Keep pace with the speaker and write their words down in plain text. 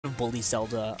bully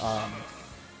Zelda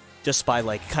just by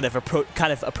like kind of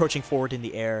approaching forward in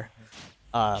the air,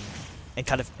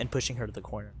 and pushing her to the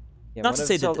corner. Yeah, Not one to of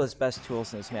say Zelda's best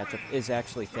tools in this matchup is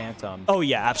actually Phantom. Oh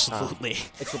yeah, absolutely.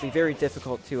 It will be very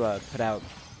difficult to put out,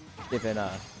 given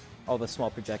all the small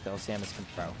projectiles Samus can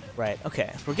throw. Right.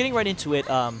 Okay. We're getting right into it.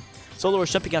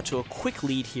 Solarose jumping out to a quick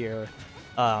lead here.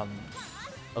 A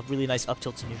really nice up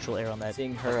tilt to neutral air on that.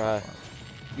 Seeing her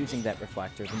using that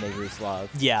reflector, the Nehru's Love.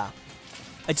 Yeah.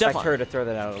 I expect her to throw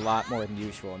that out a lot more than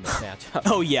usual in this matchup.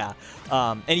 Oh yeah.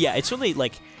 And yeah, it's certainly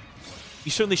like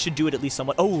you certainly should do it at least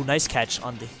somewhat. Oh, nice catch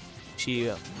on the.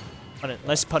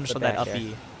 Nice punish on that up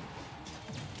B.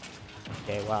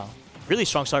 Okay, wow. Really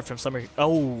strong start from Summer.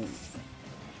 Oh.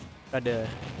 Tried to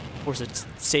force a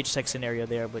stage tech scenario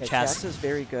there, but Chas is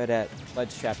very good at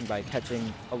ledge trapping by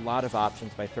catching a lot of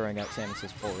options by throwing out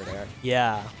Samus's forward air.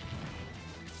 Yeah.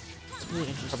 It's really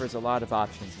interesting. Covers a lot of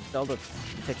options, and Zelda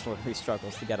particularly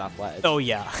struggles to get off ledge. Oh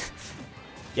yeah.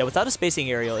 Yeah, without a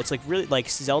spacing aerial, it's like really like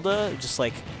Zelda just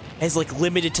like is like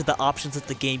limited to the options that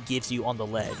the game gives you on the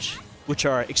ledge, which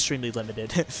are extremely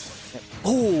limited. Yep.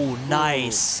 Oh,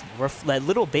 nice! That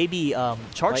little baby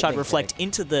charge shot reflect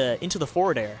into the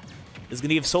forward air is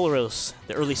gonna give Solarose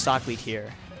the early stock lead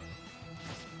here.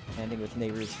 Landing with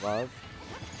Nehru's Love.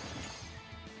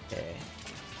 Okay.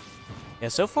 Yeah,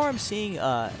 so far I'm seeing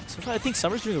I think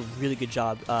Summer's doing a really good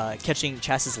job catching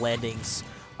Chas's landings.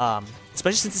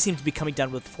 Especially since it seems to be coming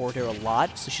down with forward air a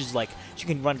lot, so she's like she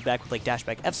can run back with like dash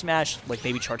back F smash, like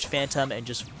maybe charge Phantom and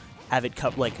just have it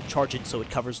charge it so it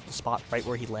covers the spot right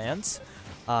where he lands,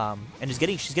 and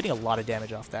she's getting a lot of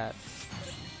damage off that.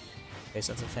 Okay,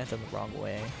 sends a Phantom the wrong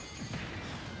way.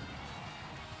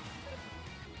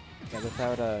 Yeah,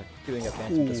 without doing a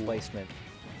Phantom displacement,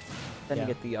 then you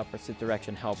get the opposite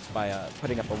direction helped by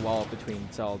putting up a wall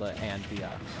between Zelda and the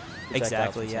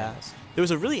exactly, yeah. There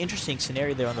was a really interesting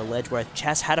scenario there on the ledge where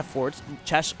Chas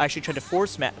actually tried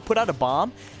to put out a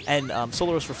bomb, and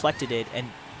Solarose reflected it, and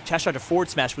Chas tried to forward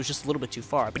smash, was just a little bit too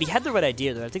far. But he had the right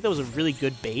idea there. I think that was a really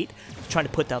good bait, trying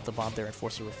to put out the bomb there and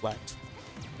force a reflect.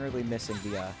 Really missing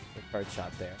the card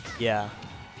shot there. Yeah.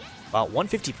 Wow,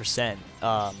 150%.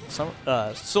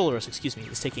 Solarose, excuse me,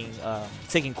 is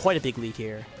taking quite a big lead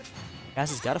here. Chas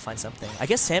has got to find something. I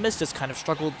guess Samus just kind of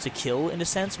struggled to kill in a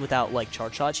sense without like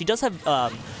charge shot. She does have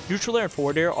neutral air and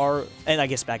forward air and I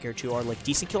guess back air too are like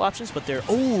decent kill options, but they're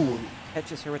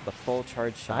catches her with the full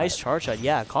charge shot. Nice charge shot.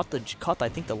 Yeah, caught I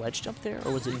think the ledge jump there,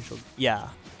 or was it neutral? Yeah.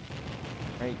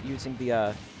 Right, using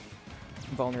the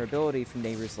vulnerability from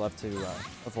Nehru's Love to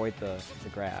avoid the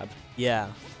grab. Yeah.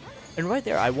 And right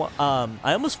there, I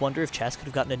almost wonder if Chas could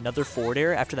have gotten another forward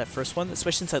air after that first one,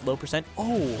 especially since that low percent.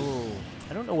 Oh,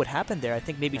 I don't know what happened there. I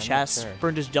think maybe Chas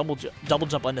burned his double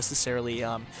jump unnecessarily.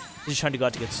 He's trying to go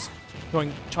out to get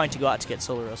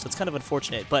Solarose. That's kind of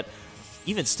unfortunate, but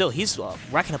even still, he's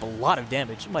racking up a lot of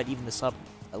damage. He might even this up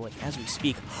like as we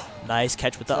speak. Nice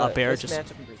catch with the up air. This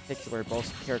matchup in particular,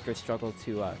 both characters struggle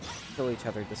to kill each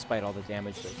other despite all the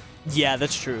damage. Yeah,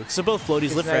 that's true. So both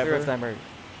floaties live forever. Neither of them are.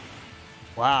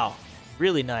 Wow,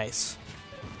 really nice.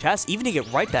 Chas even to get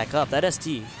right back up. That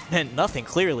SD meant nothing,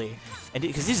 clearly. And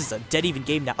because this is a dead even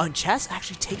game now. And Chas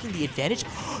actually taking the advantage.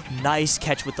 Nice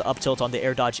catch with the up tilt on the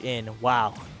air dodge in.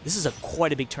 Wow, this is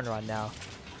quite a big turnaround now.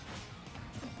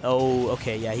 Oh,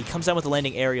 okay, yeah, he comes down with the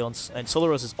landing aerial, and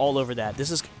Solarose is all over that.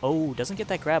 This is... Oh, doesn't get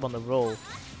that grab on the roll.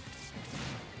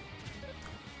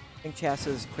 I think Chas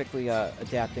is quickly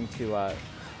adapting to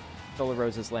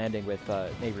Solarose's landing with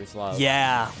Nehru's Love.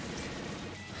 Yeah.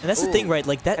 And that's the thing, right?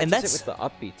 Like that, and that's it with the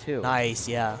up B too. Nice,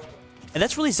 yeah. And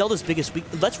that's really Zelda's biggest weak.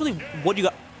 That's really what you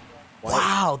got. What?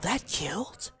 Wow, that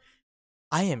killed.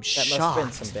 I am shocked. That must have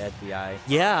been some bad DI.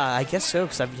 Yeah, I guess so,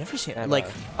 because I've never seen like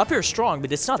up air is strong,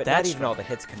 but it's not that not strong. Even all the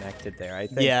hits connected there. I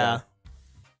think. Yeah.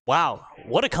 Wow,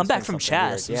 what a comeback from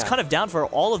Chas. He was kind of down for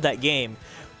all of that game,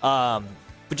 but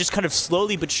just kind of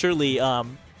slowly but surely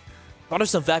brought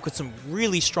himself back with some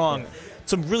really strong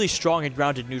and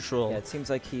grounded neutral. Yeah, it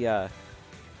seems like he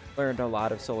learned a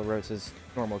lot of Solarose's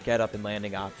normal get-up and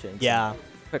landing options. Yeah.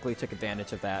 Quickly took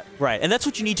advantage of that. Right, and that's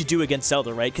what you need to do against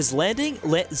Zelda, right? Because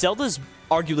Zelda's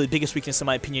arguably the biggest weakness in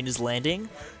my opinion is landing,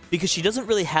 because she doesn't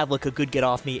really have like a good get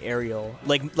off me aerial.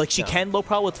 Like she can low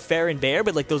prow with fair and bear,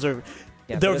 but like those are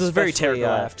very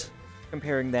telegraphed.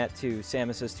 Comparing that to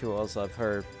Samus's tools of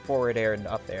her forward air and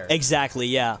up air. Exactly,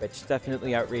 yeah. Which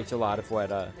definitely outreach a lot of what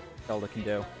Zelda can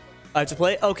do. I have to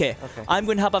play? Okay. I'm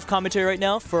going to hop off commentary right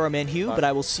now for our man Hugh, but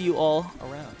I will see you all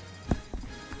around.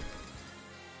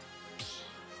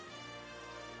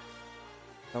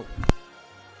 Oh.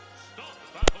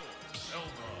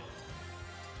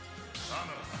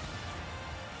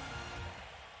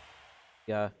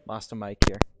 Yeah, lost a mic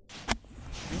here.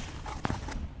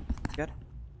 Good.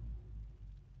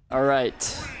 All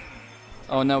right.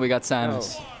 Oh no, we got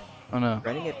Samus. Oh no.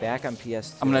 Running it back on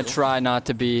PS2. I'm gonna try not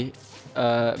to be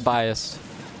biased.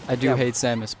 I do hate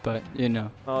Samus, but you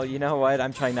know. Well, you know what?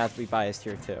 I'm trying not to be biased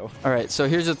here too. All right, so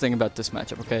here's the thing about this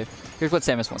matchup. Okay, here's what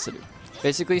Samus wants to do.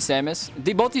 Basically, Samus.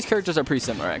 Both these characters are pretty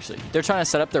similar, actually. They're trying to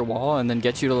set up their wall and then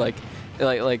get you to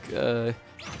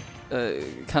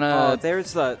kind of. Oh,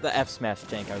 there's the F smash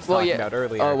jank I was talking about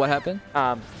earlier. Oh, what happened?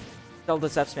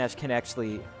 Zelda's F smash can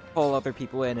actually pull other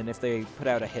people in, and if they put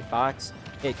out a hitbox,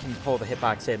 it can pull the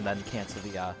hitbox in and then cancel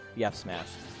the F smash.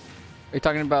 Are you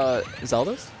talking about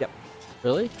Zelda's? Yep.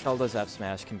 Really? Zelda's F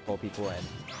smash can pull people in.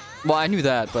 Well, I knew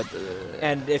that, but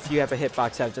and if you have a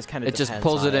hitbox out, it just kind of just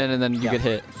pulls it in and then you get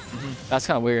hit. That's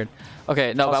kind of weird.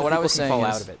 Okay, no, but what I was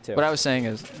saying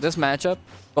is this matchup,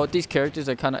 both these characters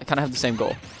are kind of have the same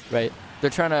goal, right? They're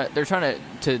trying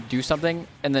to do something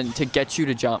and then to get you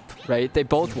to jump, right? They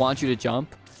both want you to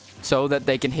jump so that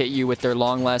they can hit you with their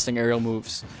long-lasting aerial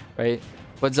moves, right?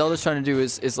 What Zelda's trying to do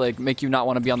is like make you not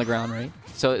want to be on the ground, right?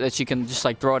 So that she can just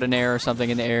like throw out an air or something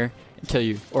in the air and kill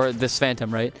you, or this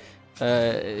Phantom, right?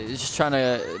 Just trying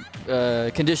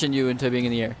to condition you into being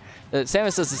in the air.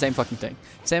 Samus does the same fucking thing.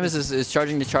 Samus is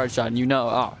charging the charge shot, and you know,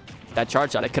 oh, that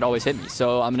charge shot, it could always hit me,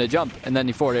 so I'm gonna jump, and then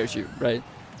you forward air shoot, right?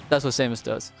 That's what Samus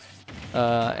does.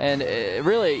 And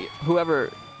really,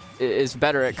 whoever is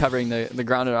better at covering the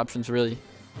grounded options really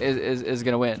is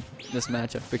gonna win this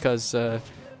matchup, because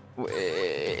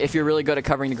if you're really good at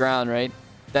covering the ground, right,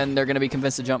 then they're gonna be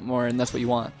convinced to jump more, and that's what you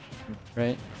want,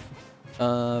 right?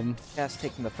 Cass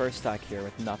taking the first stock here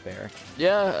with Nup Air.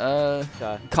 Yeah,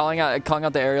 calling out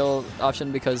the aerial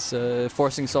option because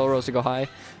forcing Solarose to go high.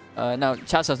 Now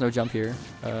Chaz has no jump here,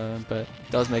 but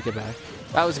does make it back.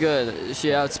 That was good. She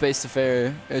outspaced the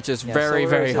fair, which is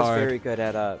very hard. Very good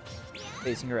at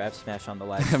facing her F smash on the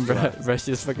ledge. Bro,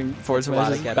 she just fucking forward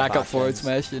smash, back up forward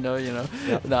smash. You know.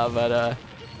 Yep. No, but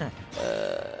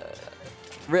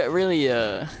really,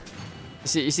 you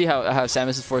see how Samus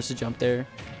is forced to jump there.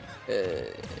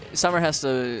 Summer has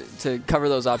to cover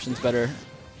those options better.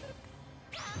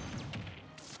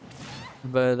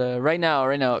 But right now,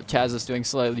 Chaz is doing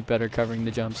slightly better covering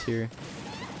the jumps here.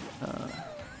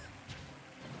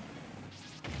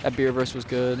 That beer verse was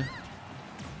good.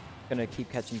 Gonna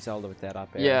keep catching Zelda with that up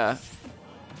air. Yeah.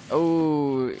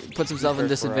 Oh, puts himself in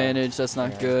disadvantage. That's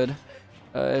not good.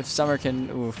 If Summer can,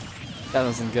 oof, that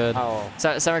wasn't good. Oh,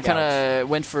 Summer kind of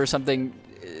went for something.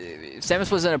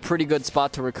 Samus was in a pretty good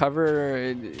spot to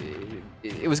recover.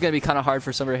 It was going to be kind of hard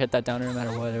for Summer to hit that downer no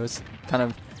matter what. It was kind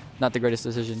of not the greatest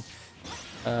decision.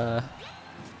 But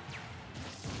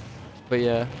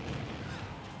yeah.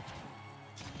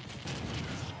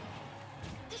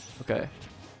 Okay.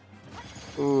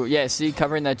 Ooh, yeah, see,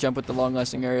 covering that jump with the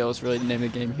long-lasting aerial is really the name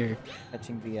of the game here.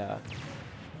 Catching the,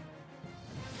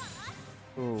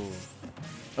 Ooh.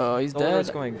 Oh, he's Solarose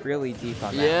dead. Going really deep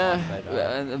on that.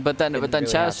 Yeah, One, but then really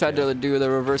Chaz tried to do the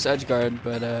reverse edge guard,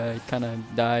 but he kind of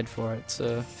died for it.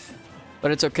 So,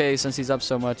 but it's okay since he's up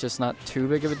so much. It's not too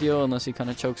big of a deal unless he kind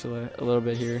of chokes a little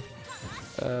bit here,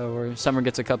 where Summer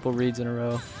gets a couple reads in a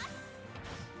row.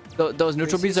 Those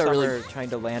neutral Bs are really trying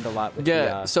to land a lot. With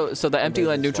so the empty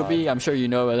land neutral B, I'm sure you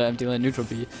know about the empty land neutral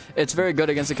B. It's very good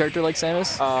against a character like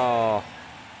Samus. Oh.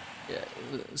 Yeah.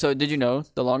 So did you know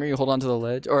the longer you hold on to the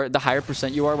ledge, or the higher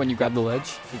 % you are when you grab the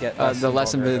ledge, you get the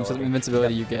less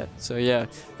invincibility you get. So yeah,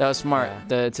 that was smart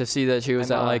to see that she was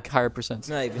at like higher %. I'm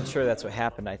not even sure that's what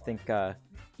happened. I think.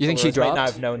 You think she dropped? Might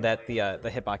not have known that the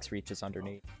hitbox reaches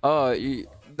underneath. Oh,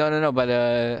 no. But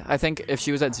I think if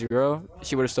she was at 0,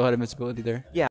 she would have still had invincibility there. Yeah.